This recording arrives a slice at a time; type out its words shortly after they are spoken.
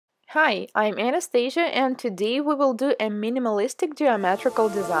Hi, I'm Anastasia and today we will do a minimalistic geometrical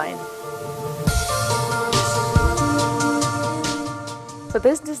design. For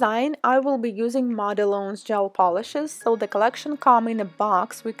this design, I will be using Modelones Gel Polishes, so the collection comes in a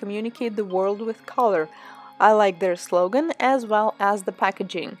box. We communicate the world with color. I like their slogan as well as the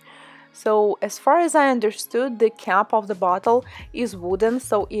packaging. So as far as I understood, the cap of the bottle is wooden,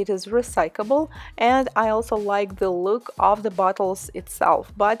 so it is recyclable, and I also like the look of the bottles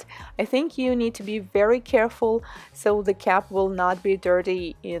itself, but I think you need to be very careful so the cap will not be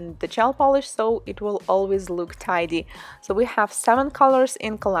dirty in the gel polish, so it will always look tidy. So we have 7 colors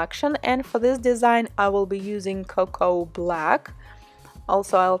in collection, and for this design I will be using Cocoa Black.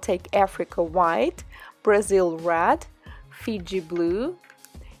 Also I'll take Africa White, Brazil Red, Fiji Blue,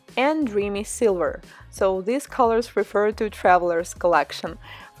 and Dreamy Silver. So these colors refer to Traveler's collection.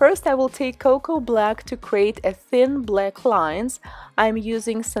 First I will take Cocoa Black to create a thin black lines. I'm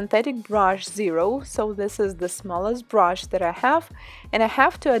using Synthetic Brush 0, so this is the smallest brush that I have, and I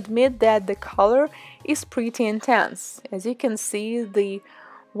have to admit that the color is pretty intense. As you can see, the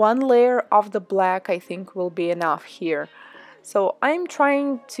one layer of the black I think will be enough here. So I'm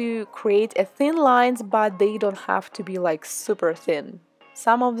trying to create a thin lines, but they don't have to be like super thin.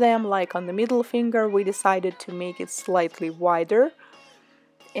 Some of them, like on the middle finger, we decided to make it slightly wider.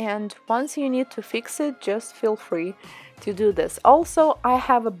 And once you need to fix it, just feel free to do this. Also, I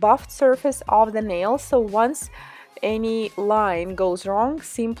have a buffed surface of the nail, so once any line goes wrong,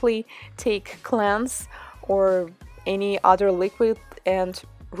 simply take cleanse or any other liquid and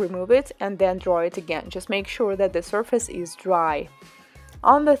remove it and then draw it again. Just make sure that the surface is dry.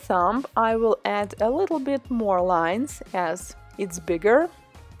 On the thumb, I will add a little bit more lines as it's bigger.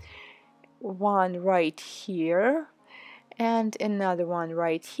 One right here and another one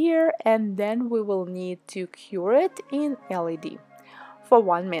right here, and then we will need to cure it in LED for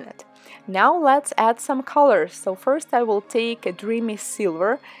 1 minute. Now let's add some colors. So first I will take a Dreamy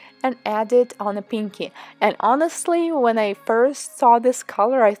Silver and add it on a pinky. And honestly, when I first saw this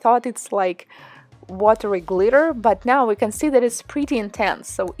color, I thought it's like watery glitter, but now we can see that it's pretty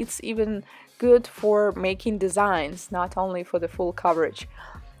intense, so it's even good for making designs, not only for the full coverage.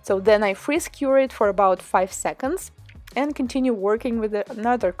 So then I freeze cure it for about 5 seconds and continue working with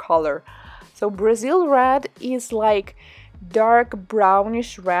another color. So Brazil Red is like dark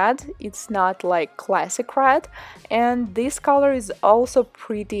brownish red, it's not like classic red, and this color is also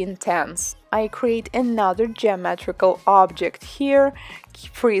pretty intense. I create another geometrical object here,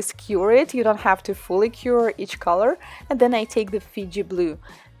 freeze cure it, you don't have to fully cure each color, and then I take the Fiji Blue.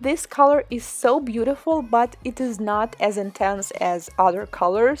 This color is so beautiful, but it is not as intense as other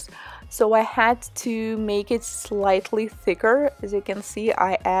colors, so I had to make it slightly thicker. As you can see,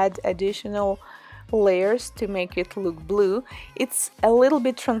 I add additional layers to make it look blue. It's a little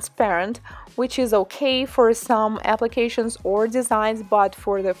bit transparent, which is okay for some applications or designs, but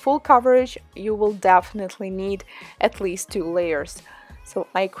for the full coverage you will definitely need at least 2 layers. So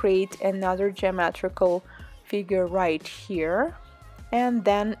I create another geometrical figure right here, and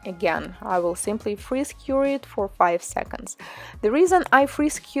then again I will simply freeze cure it for 5 seconds. The reason I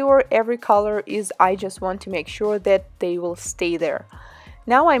freeze cure every color is I just want to make sure that they will stay there.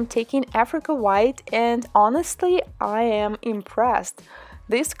 Now I'm taking Africa White, and honestly I am impressed.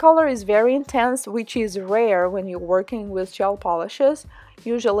 This color is very intense, which is rare when you're working with gel polishes.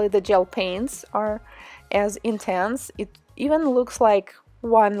 Usually the gel paints are as intense. It even looks like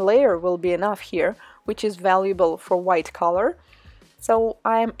 1 layer will be enough here, which is valuable for white color. So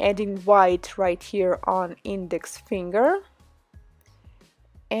I'm adding white right here on index finger,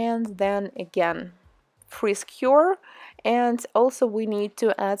 and then again freeze cure, and also we need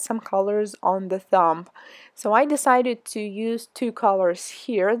to add some colors on the thumb. So I decided to use 2 colors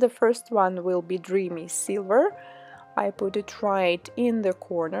here. The first one will be Dreamy Silver. I put it right in the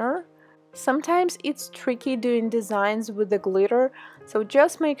corner. Sometimes it's tricky doing designs with the glitter, so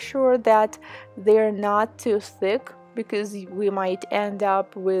just make sure that they're not too thick, because we might end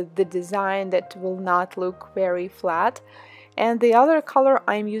up with the design that will not look very flat. And the other color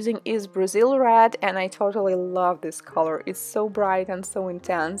I'm using is Brazil Red, and I totally love this color. It's so bright and so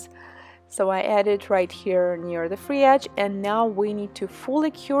intense. So I add it right here near the free edge, and now we need to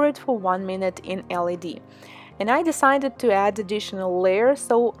fully cure it for 1 minute in LED. And I decided to add additional layers,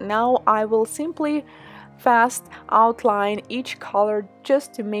 so now I will simply fast outline each color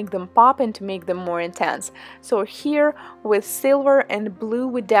just to make them pop and to make them more intense. So here with silver and blue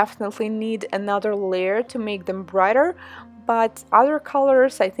we definitely need another layer to make them brighter, but other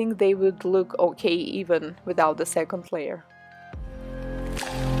colors I think they would look okay even without the second layer.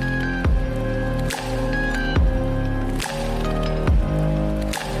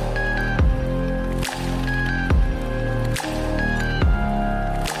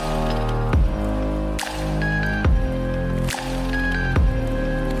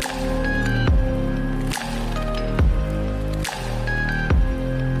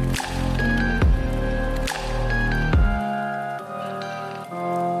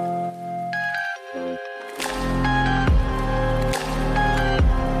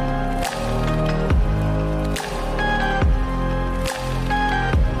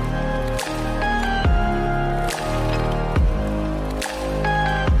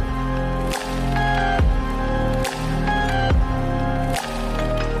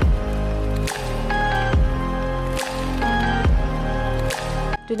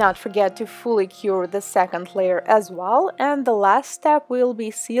 Do not forget to fully cure the second layer as well, and the last step will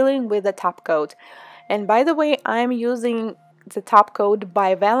be sealing with the top coat. And by the way, I'm using the top coat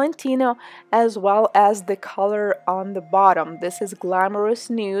by Valentino as well as the color on the bottom. This is Glamorous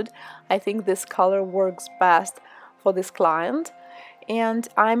Nude. I think this color works best for this client. And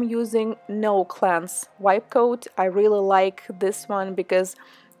I'm using No Cleanse wipe coat. I really like this one because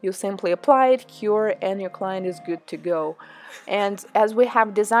you simply apply it, cure, and your client is good to go. And as we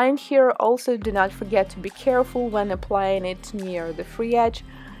have designed here, also do not forget to be careful when applying it near the free edge.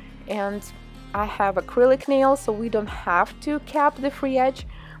 And I have acrylic nails, so we don't have to cap the free edge,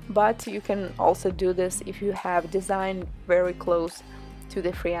 but you can also do this if you have designed very close to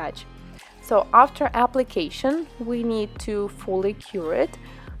the free edge. So after application, we need to fully cure it.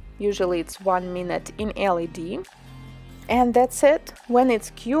 Usually it's 1 minute in LED. And that's it. When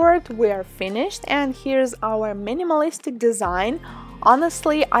it's cured, we are finished, and here's our minimalistic design.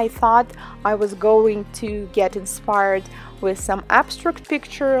 Honestly, I thought I was going to get inspired with some abstract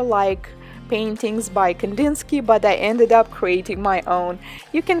picture like paintings by Kandinsky, but I ended up creating my own.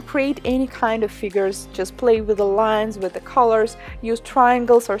 You can create any kind of figures, just play with the lines, with the colors, use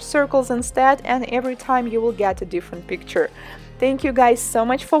triangles or circles instead, and every time you will get a different picture. Thank you guys so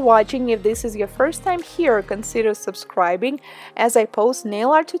much for watching. If this is your first time here, consider subscribing as I post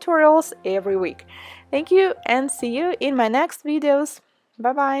nail art tutorials every week. Thank you and see you in my next videos.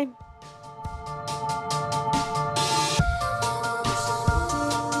 Bye bye.